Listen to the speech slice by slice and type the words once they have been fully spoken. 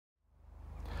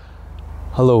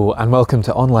Hello and welcome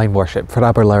to online worship for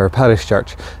Aberlour Parish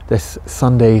Church this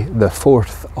Sunday the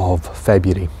 4th of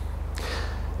February.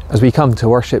 As we come to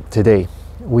worship today,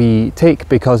 we take,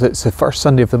 because it's the first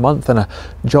Sunday of the month and a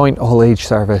joint all-age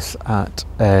service at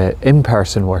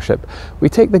in-person worship, we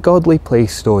take the Godly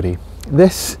Place story,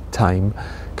 this time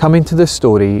coming to the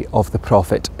story of the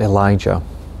prophet Elijah.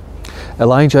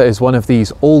 Elijah is one of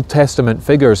these Old Testament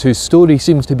figures whose story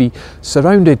seems to be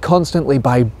surrounded constantly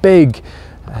by big,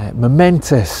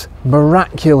 momentous,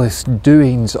 miraculous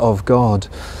doings of God,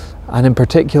 and in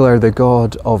particular the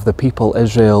God of the people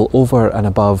Israel over and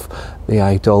above the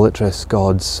idolatrous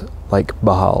gods like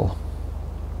Baal.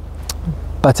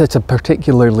 But at a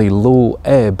particularly low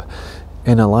ebb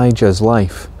in Elijah's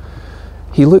life,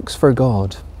 he looks for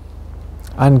God,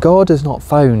 and God is not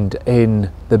found in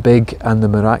the big and the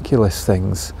miraculous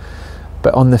things,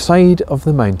 but on the side of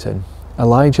the mountain,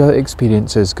 Elijah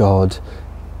experiences God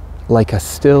like a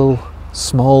still,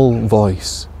 small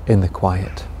voice in the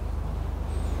quiet.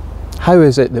 How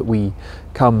is it that we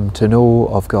come to know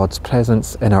of God's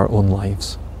presence in our own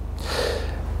lives?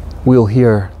 We'll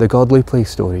hear the Godly Place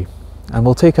story, and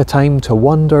we'll take a time to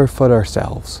wonder for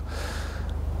ourselves.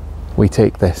 We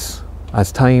take this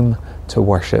as time to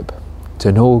worship,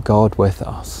 to know God with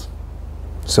us.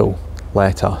 So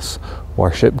let us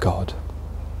worship God.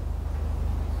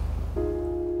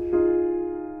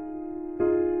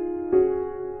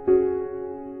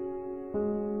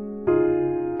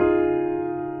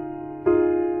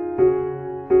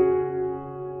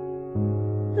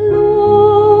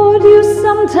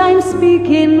 Sometimes speak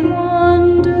in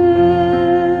wonders,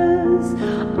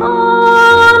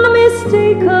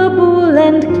 unmistakable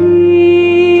and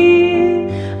clear,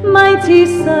 mighty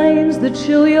signs that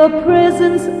show your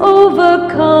presence,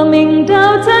 overcoming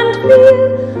doubt and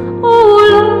fear. Oh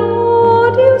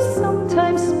Lord, you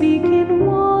sometimes speak in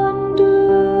wonders.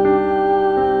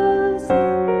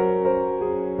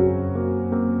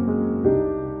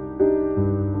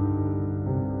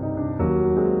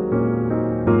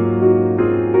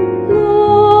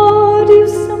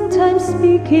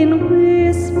 Speak in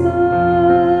whispers,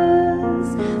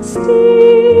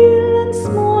 still and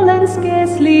small and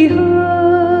scarcely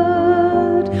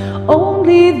heard.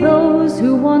 Only those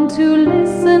who want to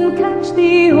listen catch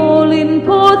the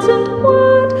all-important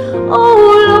word. Oh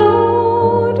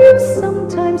Lord, you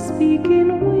sometimes speak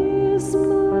in whispers.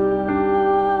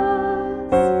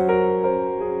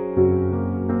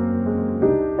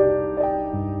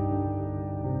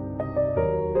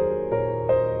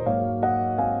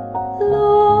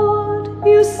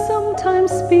 You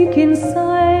sometimes speak in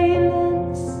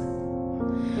silence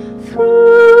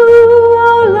through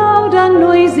our loud and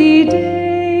noisy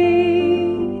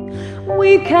day.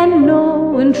 We can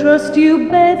know and trust you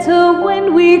better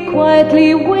when we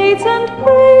quietly wait and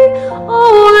pray.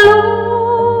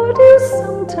 Oh Lord, you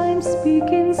sometimes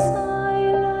speak in silence.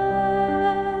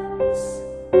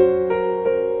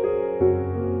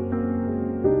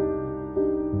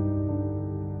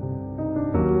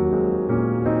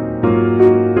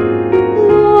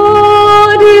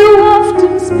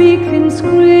 Speak in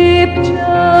scripture,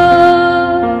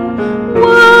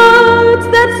 words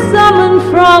that summon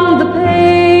from the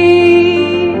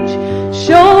page,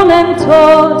 shown and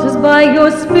taught us by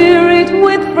your Spirit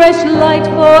with fresh light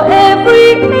for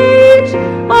every age.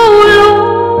 Oh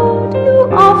Lord,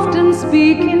 you often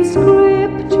speak in scripture.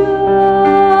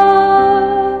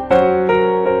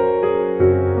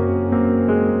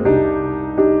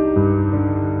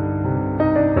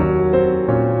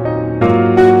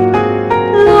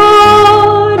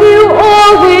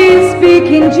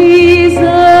 In Jesus,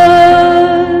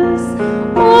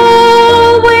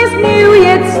 always new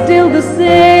yet still the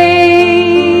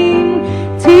same.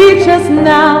 Teach us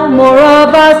now more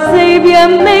of our Savior,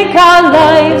 make our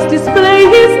lives display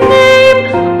His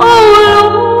name. Oh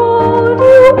Lord,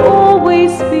 you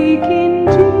always speak in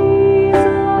Jesus.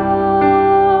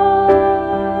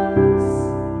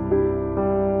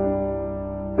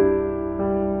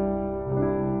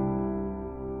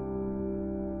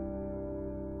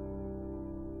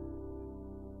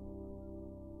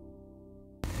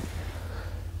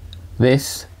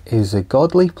 This is a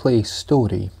Godly Place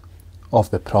story of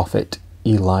the prophet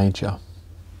Elijah.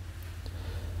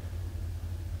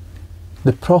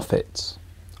 The prophets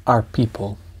are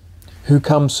people who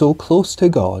come so close to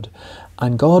God,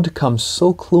 and God comes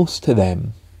so close to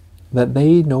them that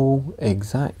they know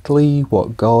exactly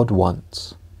what God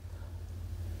wants.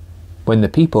 When the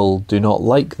people do not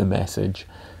like the message,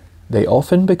 they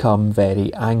often become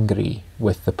very angry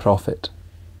with the prophet.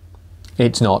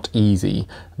 It's not easy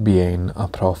being a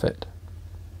prophet.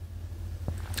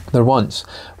 There once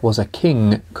was a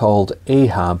king called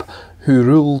Ahab who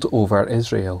ruled over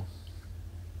Israel.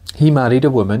 He married a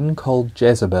woman called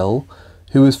Jezebel,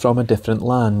 who was from a different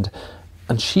land,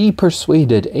 and she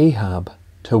persuaded Ahab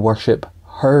to worship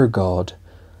her god,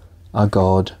 a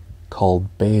god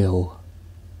called Baal.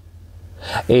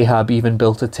 Ahab even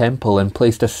built a temple and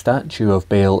placed a statue of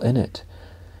Baal in it.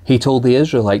 He told the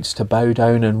Israelites to bow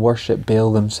down and worship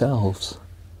Baal themselves.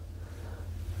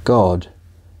 God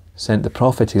sent the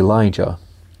prophet Elijah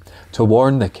to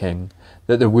warn the king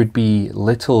that there would be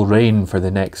little rain for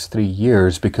the next 3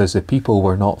 years because the people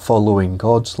were not following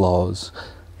God's laws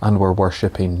and were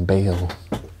worshipping Baal.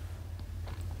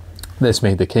 This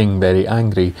made the king very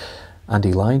angry, and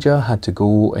Elijah had to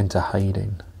go into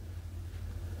hiding.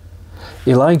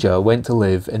 Elijah went to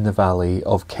live in the valley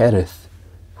of Kerith,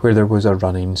 where there was a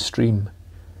running stream.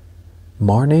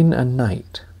 Morning and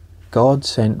night, God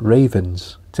sent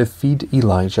ravens to feed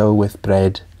Elijah with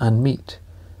bread and meat.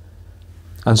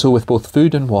 And so with both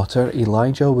food and water,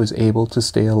 Elijah was able to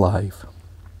stay alive.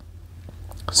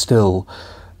 Still,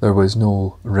 there was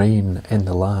no rain in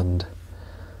the land.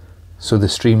 So the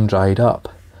stream dried up,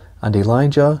 and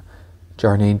Elijah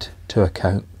journeyed to a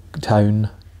town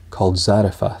called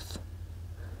Zarephath.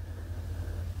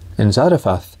 In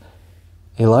Zarephath,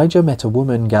 Elijah met a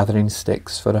woman gathering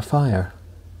sticks for a fire.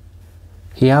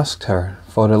 He asked her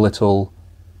for a little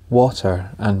water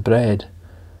and bread.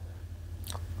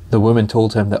 The woman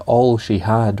told him that all she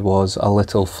had was a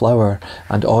little flour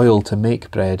and oil to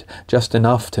make bread, just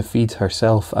enough to feed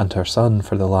herself and her son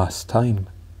for the last time.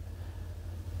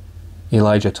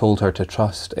 Elijah told her to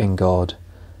trust in God,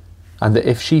 and that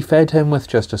if she fed him with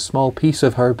just a small piece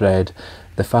of her bread,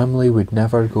 the family would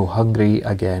never go hungry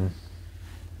again.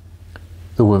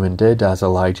 The woman did as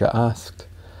Elijah asked,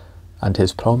 and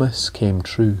his promise came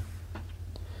true.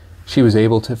 She was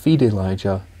able to feed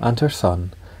Elijah and her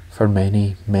son for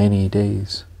many, many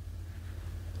days.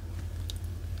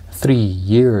 3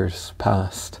 years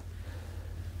passed.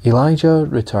 Elijah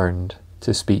returned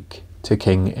to speak to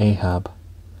King Ahab.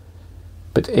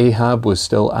 But Ahab was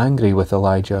still angry with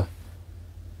Elijah.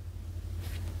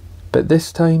 But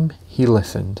this time he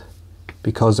listened,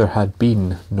 because there had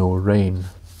been no rain.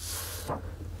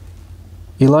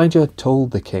 Elijah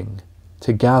told the king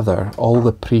to gather all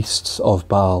the priests of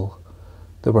Baal.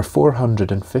 There were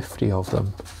 450 of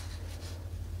them.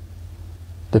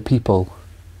 The people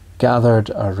gathered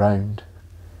around,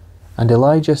 and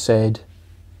Elijah said,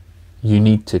 "You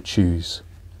need to choose.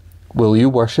 Will you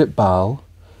worship Baal,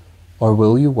 or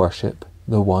will you worship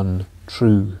the one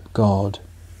true God?"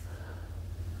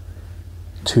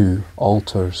 2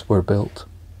 altars were built.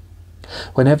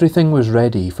 When everything was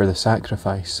ready for the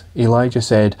sacrifice, Elijah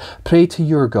said, "Pray to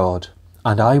your God,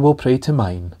 and I will pray to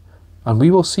mine, and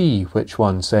we will see which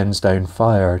one sends down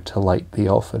fire to light the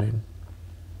offering."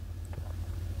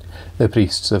 The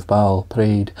priests of Baal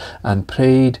prayed and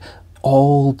prayed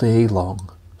all day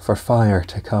long for fire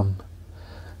to come.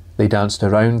 They danced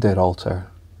around their altar,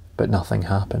 but nothing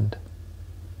happened.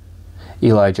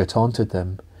 Elijah taunted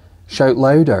them, "Shout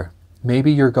louder,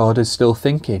 maybe your God is still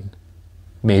thinking.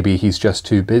 Maybe he's just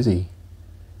too busy.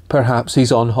 Perhaps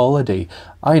he's on holiday.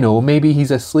 I know, maybe he's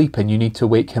asleep and you need to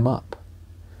wake him up."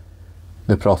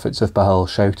 The prophets of Baal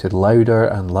shouted louder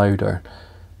and louder,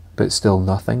 but still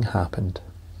nothing happened.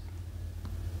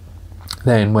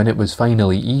 Then, when it was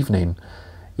finally evening,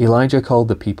 Elijah called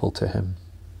the people to him.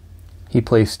 He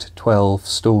placed 12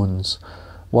 stones,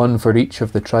 one for each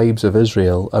of the tribes of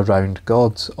Israel, around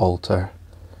God's altar.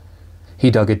 He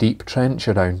dug a deep trench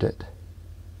around it.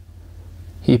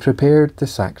 He prepared the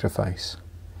sacrifice,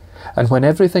 and when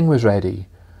everything was ready,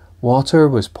 water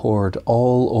was poured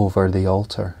all over the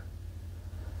altar.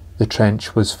 The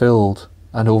trench was filled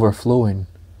and overflowing.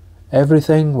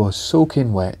 Everything was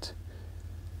soaking wet.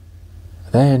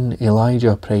 Then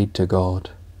Elijah prayed to God.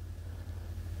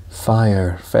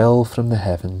 Fire fell from the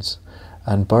heavens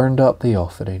and burned up the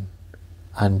offering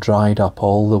and dried up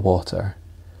all the water.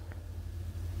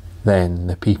 Then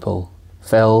the people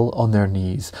fell on their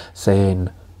knees, saying,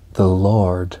 "The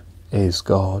Lord is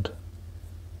God."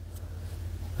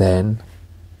 Then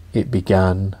it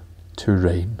began to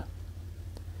rain.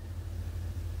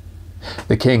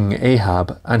 The king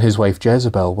Ahab and his wife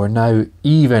Jezebel were now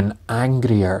even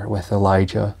angrier with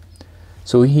Elijah,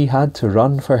 so he had to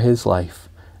run for his life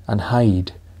and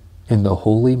hide in the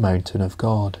holy mountain of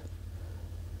God.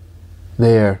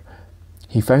 There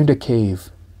he found a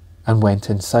cave and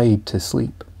went inside to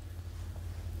sleep.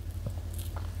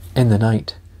 In the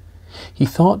night, he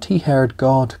thought he heard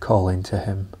God calling to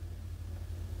him.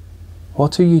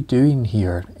 "What are you doing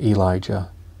here, Elijah?"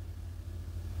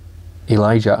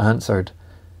 Elijah answered,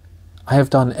 "I have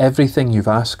done everything you've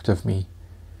asked of me,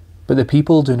 But the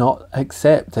people do not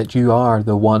accept that you are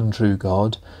the one true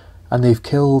God, and they've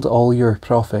killed all your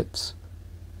prophets.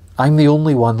 I'm the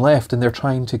only one left, and they're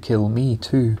trying to kill me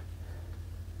too.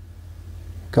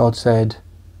 God said,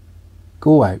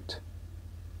 "Go out,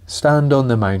 stand on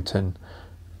the mountain,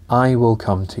 I will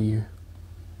come to you."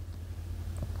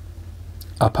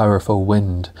 A powerful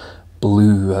wind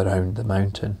blew around the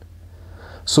mountain,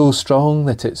 so strong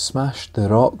that it smashed the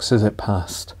rocks as it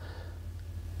passed.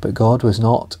 But God was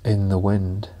not in the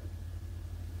wind.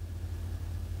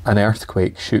 An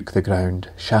earthquake shook the ground,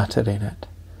 shattering it.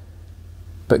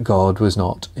 But God was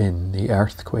not in the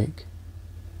earthquake.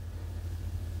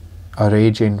 A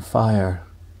raging fire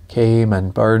came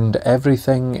and burned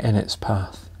everything in its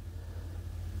path.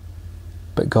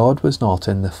 But God was not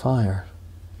in the fire.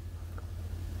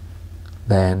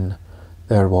 Then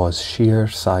there was sheer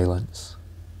silence.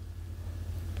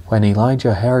 When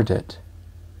Elijah heard it,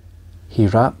 he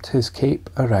wrapped his cape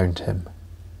around him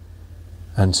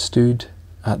and stood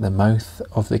at the mouth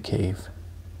of the cave.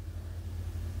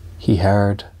 He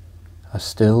heard a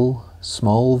still,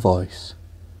 small voice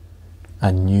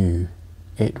and knew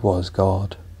it was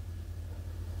God.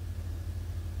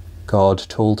 God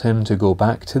told him to go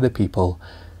back to the people,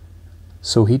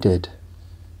 so he did.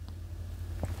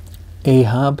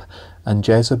 Ahab and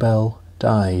Jezebel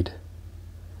died,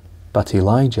 but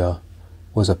Elijah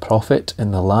was a prophet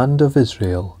in the land of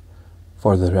Israel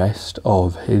for the rest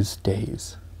of his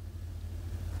days.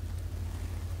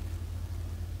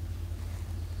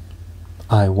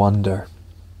 I wonder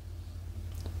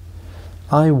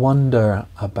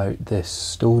about this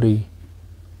story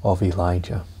of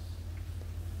Elijah.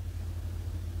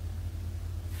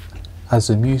 As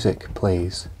the music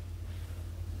plays,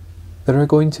 there are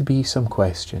going to be some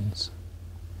questions.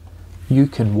 You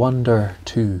can wonder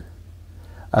too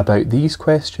about these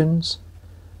questions,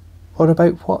 or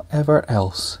about whatever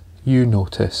else you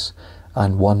notice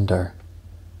and wonder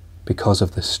because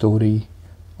of the story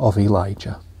of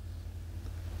Elijah.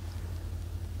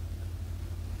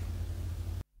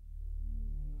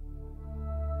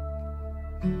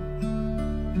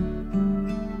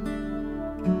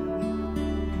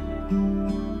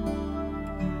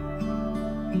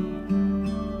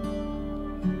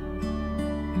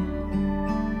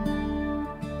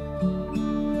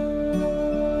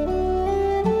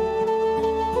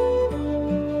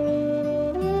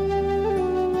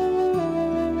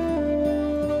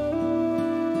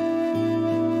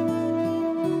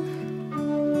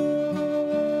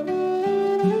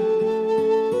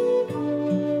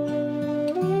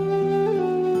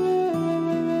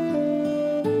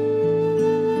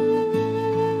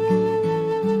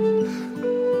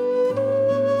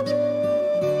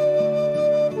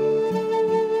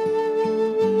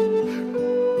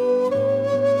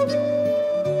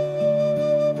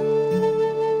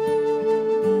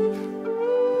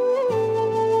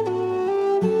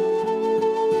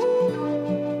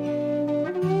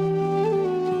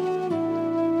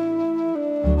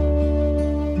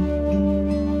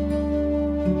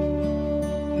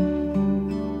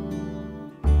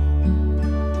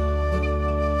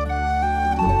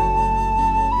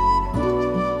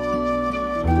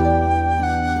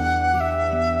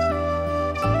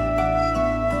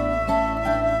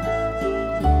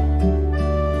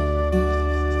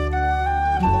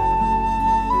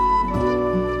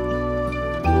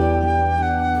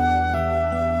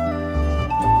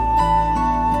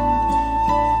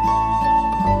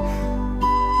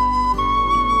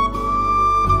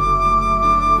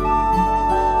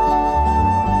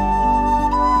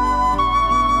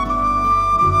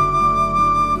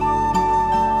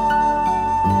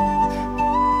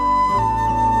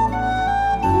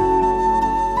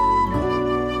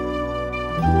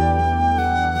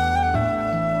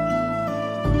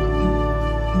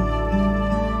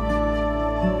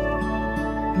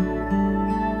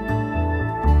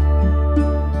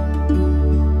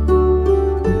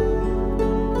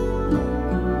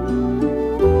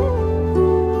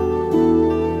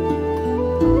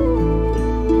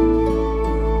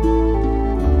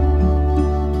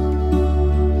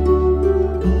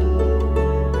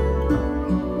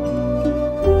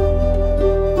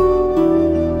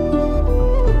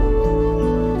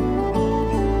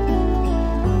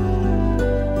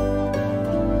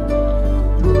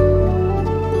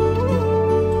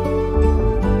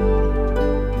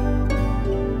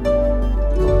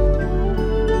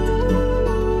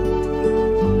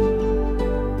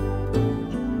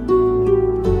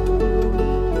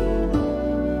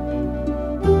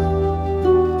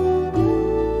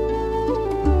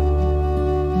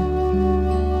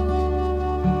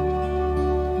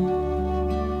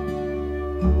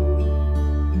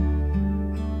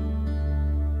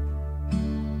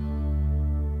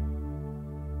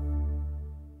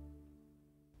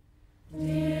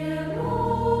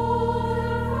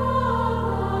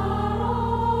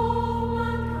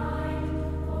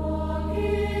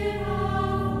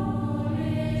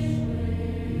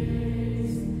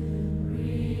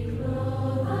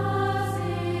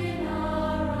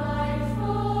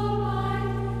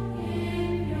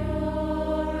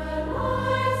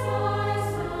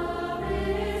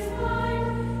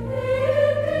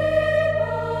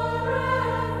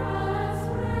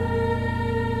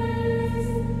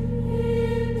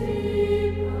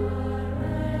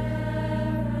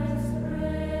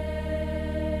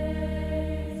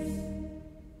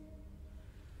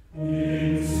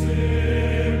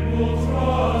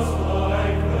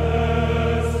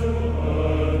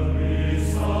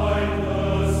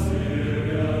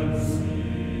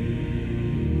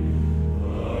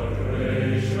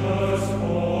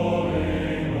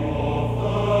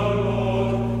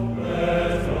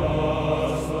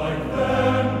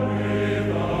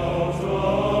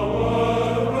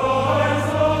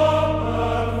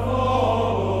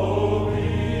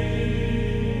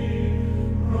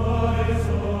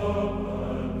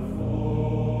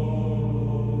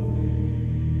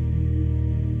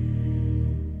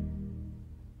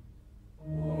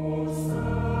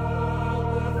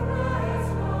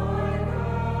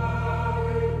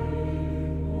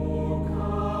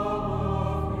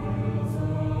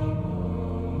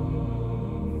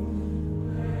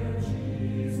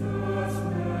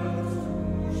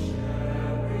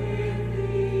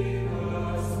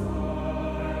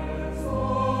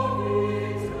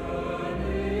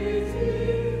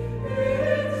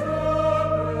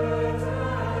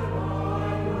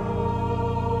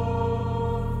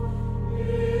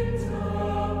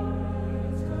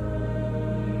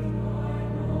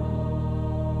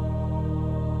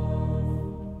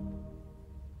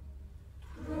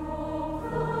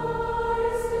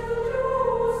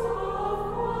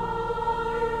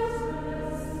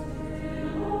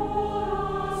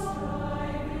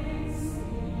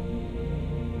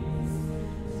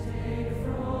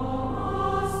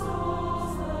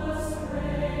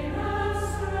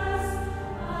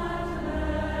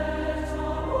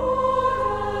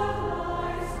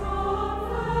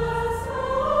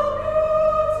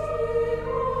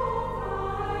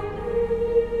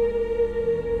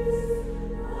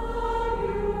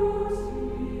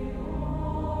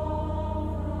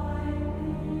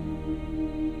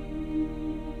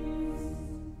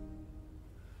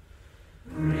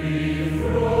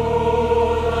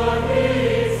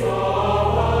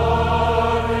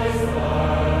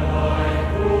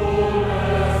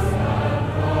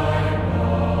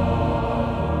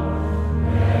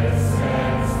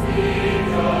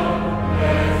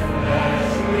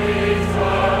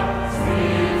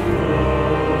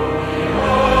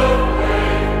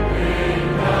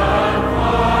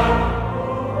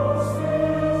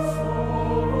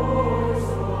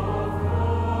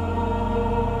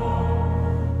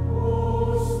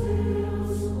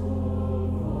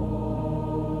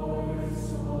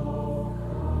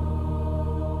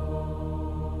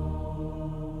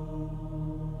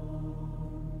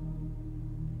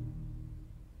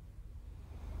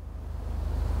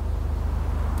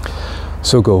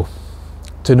 So go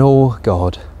to know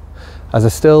God as a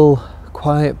still,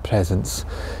 quiet presence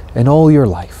in all your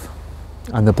life,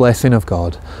 and the blessing of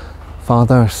God,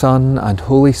 Father, Son, and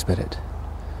Holy Spirit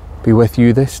be with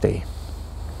you this day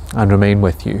and remain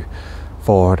with you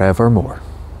forevermore.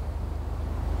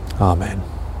 Amen.